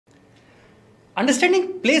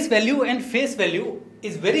Understanding place value and face value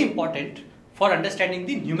is very important for understanding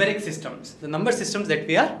the numeric systems, the number systems that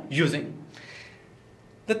we are using.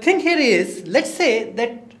 The thing here is, let's say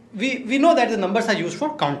that we know that the numbers are used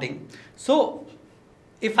for counting. So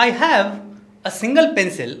if I have a single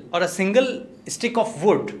pencil or a single stick of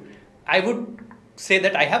wood, I would say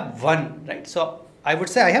that I have one, right? So I would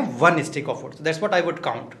say I have one stick of wood. So that's what I would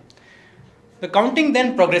count. The counting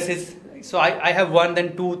then progresses. So I have 1,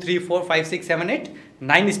 then 2, 3, 4, 5, 6, 7, 8,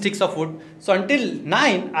 9 sticks of wood. So until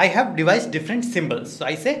 9, I have devised different symbols. So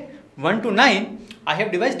I say 1 to 9, I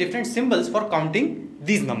have devised different symbols for counting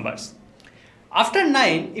these numbers. After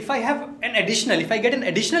 9, if I get an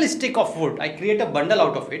additional stick of wood, I create a bundle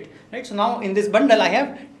out of it, right? So now in this bundle, I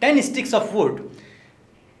have 10 sticks of wood.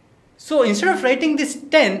 So instead of writing this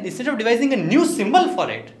 10, instead of devising a new symbol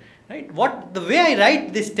for it, right? The way I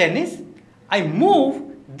write this 10 is, I move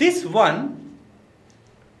this one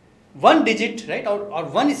digit, right, or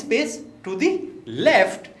one space to the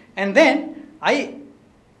left, and then I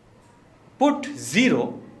put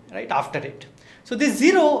 0 right after it. So this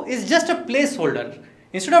 0 is just a placeholder.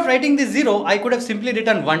 Instead of writing this 0, I could have simply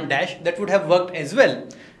written 1 dash. That would have worked as well.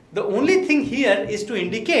 The only thing here is to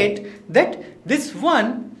indicate that this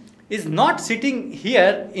 1 is not sitting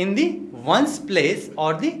here in the ones place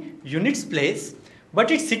or the units place, but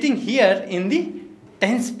it's sitting here in the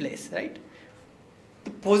tens place, right? The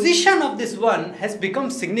position of this 1 has become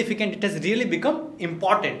significant. It has really become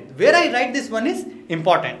important. Where I write this 1 is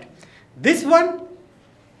important. This one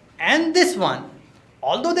and this one,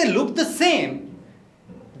 although they look the same,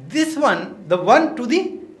 this one, the one to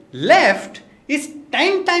the left, is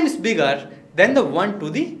 10 times bigger than the one to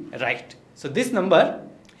the right. So this number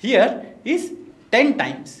here is 10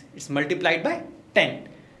 times. It's multiplied by 10.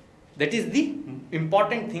 That is the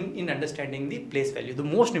important thing in understanding the place value, the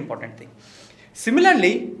most important thing.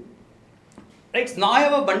 Similarly, right, so now I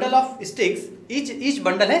have a bundle of sticks. Each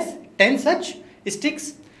bundle has 10 such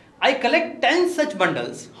sticks. I collect 10 such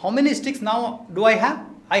bundles. How many sticks now do I have?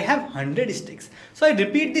 I have 100 sticks. So I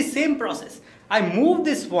repeat the same process. I move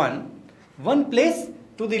this one place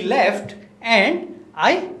to the left, and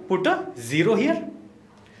I put a 0 here.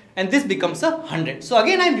 And this becomes a 100. So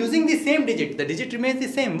again I am using the same digit. The digit remains the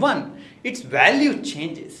same, 1. Its value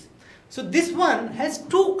changes. So this one has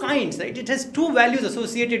two kinds, right? It has two values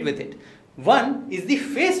associated with it. One is the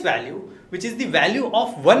face value, which is the value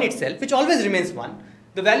of 1 itself, which always remains 1.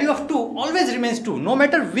 The value of 2 always remains 2, no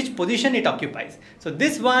matter which position it occupies. So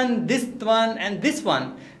this one, and this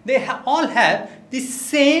one, they all have the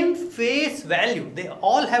same face value. They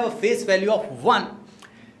all have a face value of 1.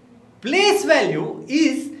 Place value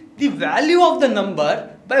is the value of the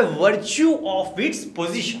number by virtue of its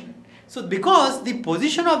position. So because the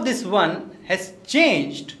position of this one has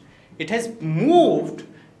changed, it has moved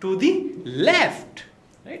to the left,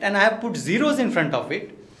 right? And I have put zeros in front of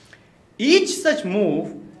it. Each such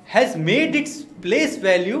move has made its place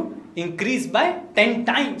value increase by 10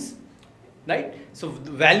 times, right? So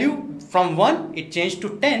the value from 1, it changed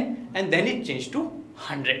to 10, and then it changed to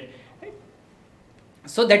 100.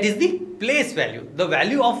 So that is the place value, the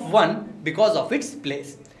value of 1 because of its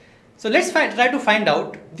place. So let's try to find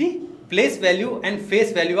out the place value and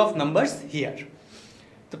face value of numbers here.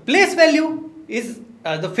 The place value is,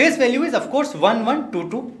 the face value is of course 1, 1, 2,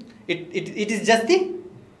 2. It is just the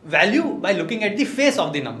value by looking at the face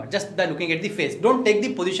of the number, just by looking at the face. Don't take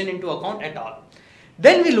the position into account at all.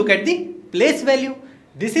 Then we look at the place value.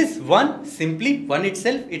 This is 1, simply 1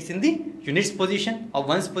 itself. It's in the units position or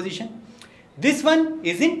ones position. This one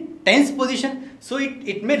is in tens position, so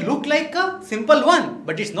it may look like a simple 1,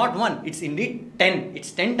 but it's not 1, it's indeed 10,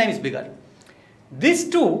 it's 10 times bigger. This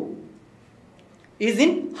 2 is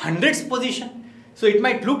in hundreds position, so it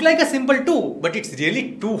might look like a simple 2, but it's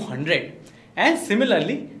really 200. And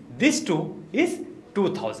similarly, this 2 is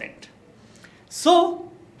 2000.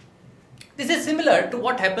 So this is similar to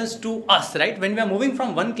what happens to us, right? When we are moving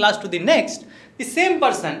from one class to the next, the same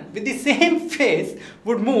person with the same face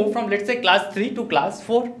would move from, let's say, class 3 to class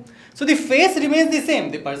 4. So the face remains the same,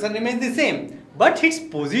 the person remains the same, but his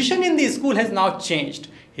position in the school has now changed.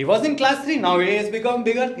 He was in class 3, now he has become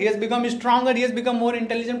bigger, he has become stronger, he has become more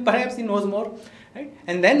intelligent, perhaps he knows more, right?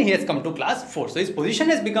 And then he has come to class 4, so his position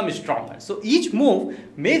has become stronger. So each move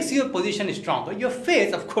makes your position stronger. Your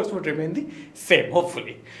face, of course, would remain the same,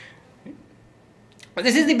 hopefully. But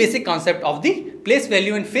this is the basic concept of the place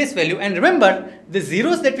value and face value. And remember, the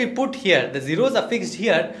zeros that we put here, the zeros affixed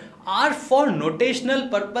here, are for notational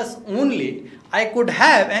purpose only. I could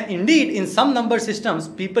have, and indeed in some number systems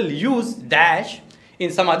people use dash.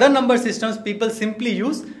 In some other number systems people simply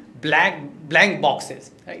use blank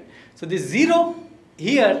boxes, right? So the 0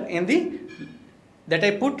 here in the that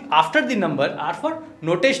I put after the number are for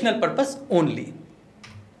notational purpose only.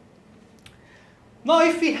 Now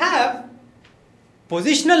if we have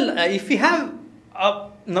positional, if we have a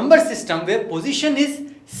number system where position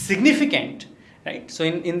is significant, right? So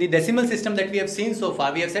in the decimal system that we have seen so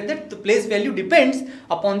far, we have said that the place value depends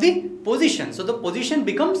upon the position. So the position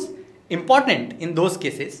becomes important in those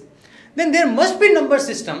cases. Then there must be number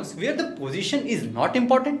systems where the position is not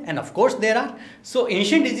important, and of course there are. So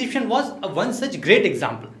ancient Egyptian was one such great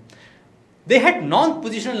example. They had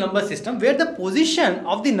non-positional number system where the position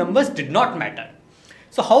of the numbers did not matter.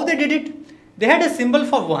 So how they did it? They had a symbol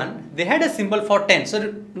for 1, they had a symbol for 10.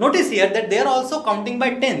 So notice here that they are also counting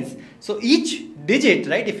by tens. So each digit,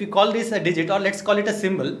 right, if you call this a digit, or let's call it a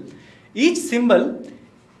symbol, each symbol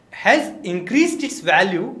has increased its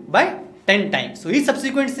value by 10 times. So each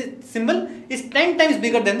subsequent symbol is 10 times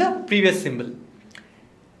bigger than the previous symbol.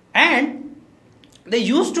 And they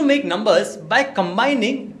used to make numbers by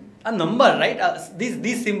combining a number, right,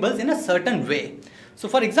 these symbols in a certain way. So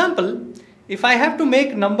for example, if I have to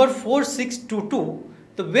make number 4622,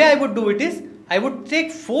 the way I would do it is, I would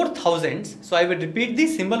take 4 thousands. So I would repeat the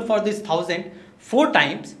symbol for this 1000 4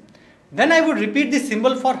 times. Then I would repeat the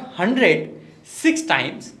symbol for 100 6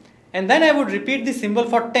 times. And then I would repeat the symbol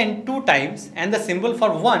for 10 2 times and the symbol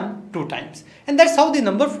for 1 2 times. And that's how the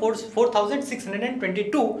number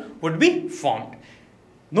 4622 would be formed.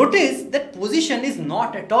 Notice that position is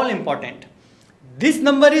not at all important. This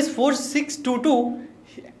number is 4622,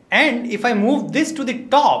 and if I move this to the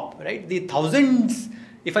top, right, the thousands,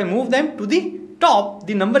 if I move them to the top,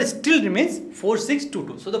 the number still remains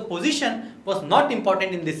 4622. So the position was not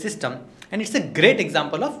important in this system, and it's a great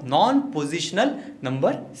example of non-positional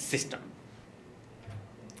number system.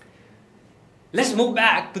 Let's move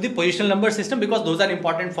back to the positional number system because those are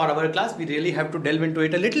important for our class. We really have to delve into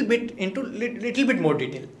it a little bit more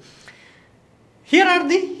detail. Here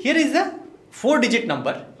is a 4-digit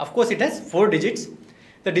number. Of course, it has 4 digits.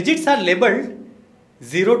 The digits are labeled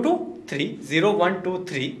 0 to 3, 0, 1, 2,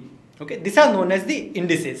 3. Okay, these are known as the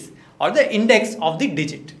indices or the index of the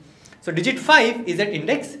digit. So digit 5 is at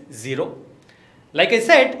index 0. Like I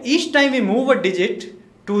said, each time we move a digit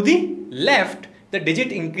to the left, the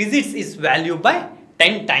digit increases its value by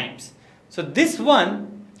 10 times. So this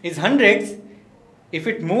one is hundreds. If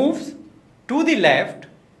it moves to the left,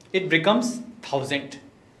 it becomes 1000,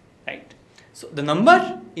 right? So the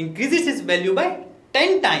number increases its value by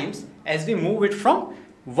 10 times as we move it from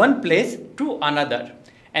one place to another.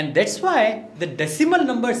 And that's why the decimal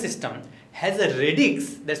number system has a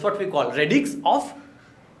radix, that's what we call radix of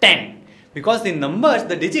 10. Because the numbers,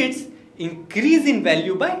 the digits, increase in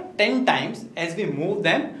value by 10 times as we move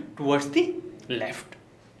them towards the left.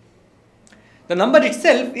 The number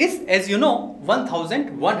itself is, as you know,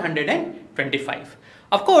 1125.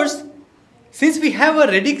 Of course, since we have a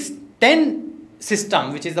radix 10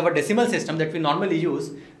 system, which is our decimal system that we normally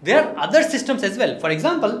use, there are other systems as well. For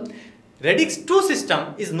example, radix 2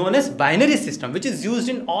 system is known as binary system, which is used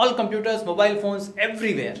in all computers, mobile phones,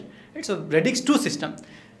 everywhere. Right? So radix 2 system.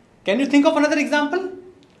 Can you think of another example?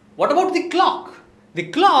 What about the clock?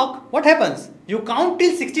 The clock, what happens? You count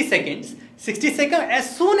till 60 seconds. 60 seconds,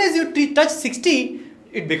 as soon as you touch 60,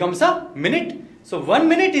 it becomes a minute. So 1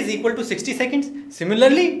 minute is equal to 60 seconds.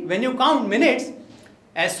 Similarly, when you count minutes,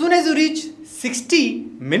 as soon as you reach 60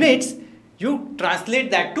 minutes, you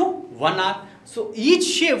translate that to 1 hour. So each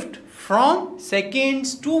shift from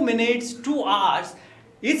seconds to minutes to hours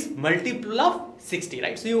is multiple of 60,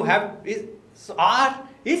 right? So you have, so hour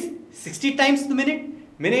is 60 times the minute.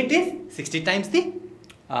 Minute is 60 times the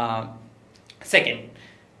second.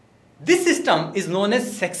 This system is known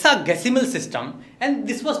as sexagesimal system, and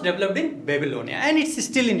this was developed in Babylonia, and it's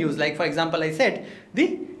still in use. Like for example, I said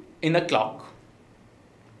in a clock.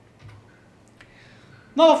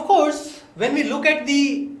 Now, of course, when we look at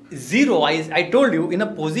the 0, I told you in a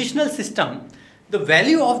positional system, the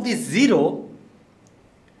value of the 0,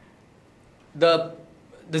 the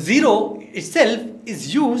 0 itself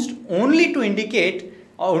is used only to indicate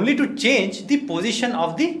or only to change the position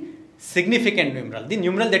of the significant numeral, the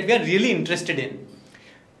numeral that we are really interested in.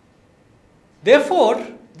 Therefore,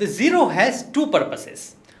 the 0 has two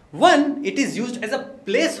purposes. One, it is used as a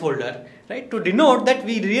placeholder, right, to denote that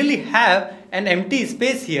we really have an empty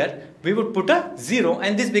space here. We would put a 0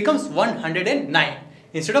 and this becomes 109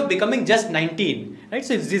 instead of becoming just 19, right?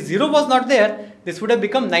 So if this 0 was not there, this would have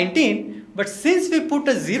become 19, but since we put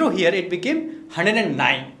a 0 here, it became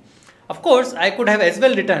 109. Of course, I could have as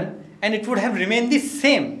well written and it would have remained the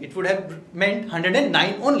same. It would have meant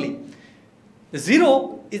 109 only. The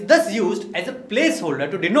 0 is thus used as a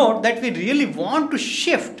placeholder to denote that we really want to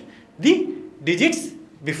shift the digits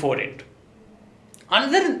before it.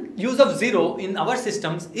 Another use of 0 in our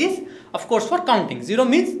systems is, of course, for counting. 0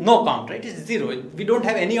 means no count, right? It's 0. We don't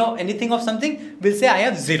have anything of something, we'll say I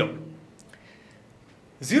have 0.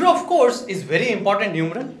 0, of course, is very important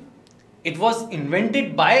numeral. It was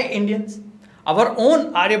invented by Indians. Our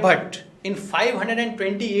own Aryabhata in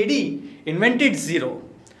 520 AD invented 0.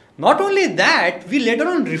 Not only that, we later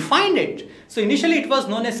on refined it. So initially it was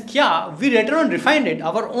known as Kya. We later on refined it.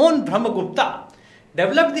 Our own Brahmagupta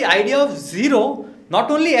developed the idea of 0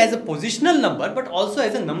 not only as a positional number but also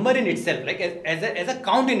as a number in itself, like as a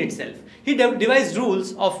count in itself. He devised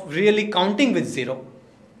rules of really counting with 0.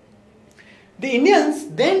 The Indians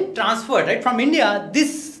then transferred, right, from India,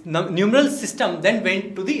 this numeral system then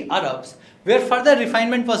went to the Arabs, where further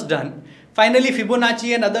refinement was done. Finally,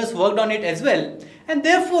 Fibonacci and others worked on it as well. And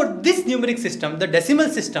therefore, this numeric system, the decimal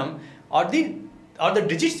system, or the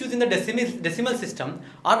digits used in the decimal system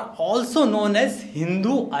are also known as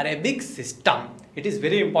Hindu-Arabic system. It is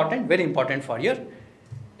very important for your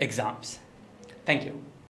exams. Thank you.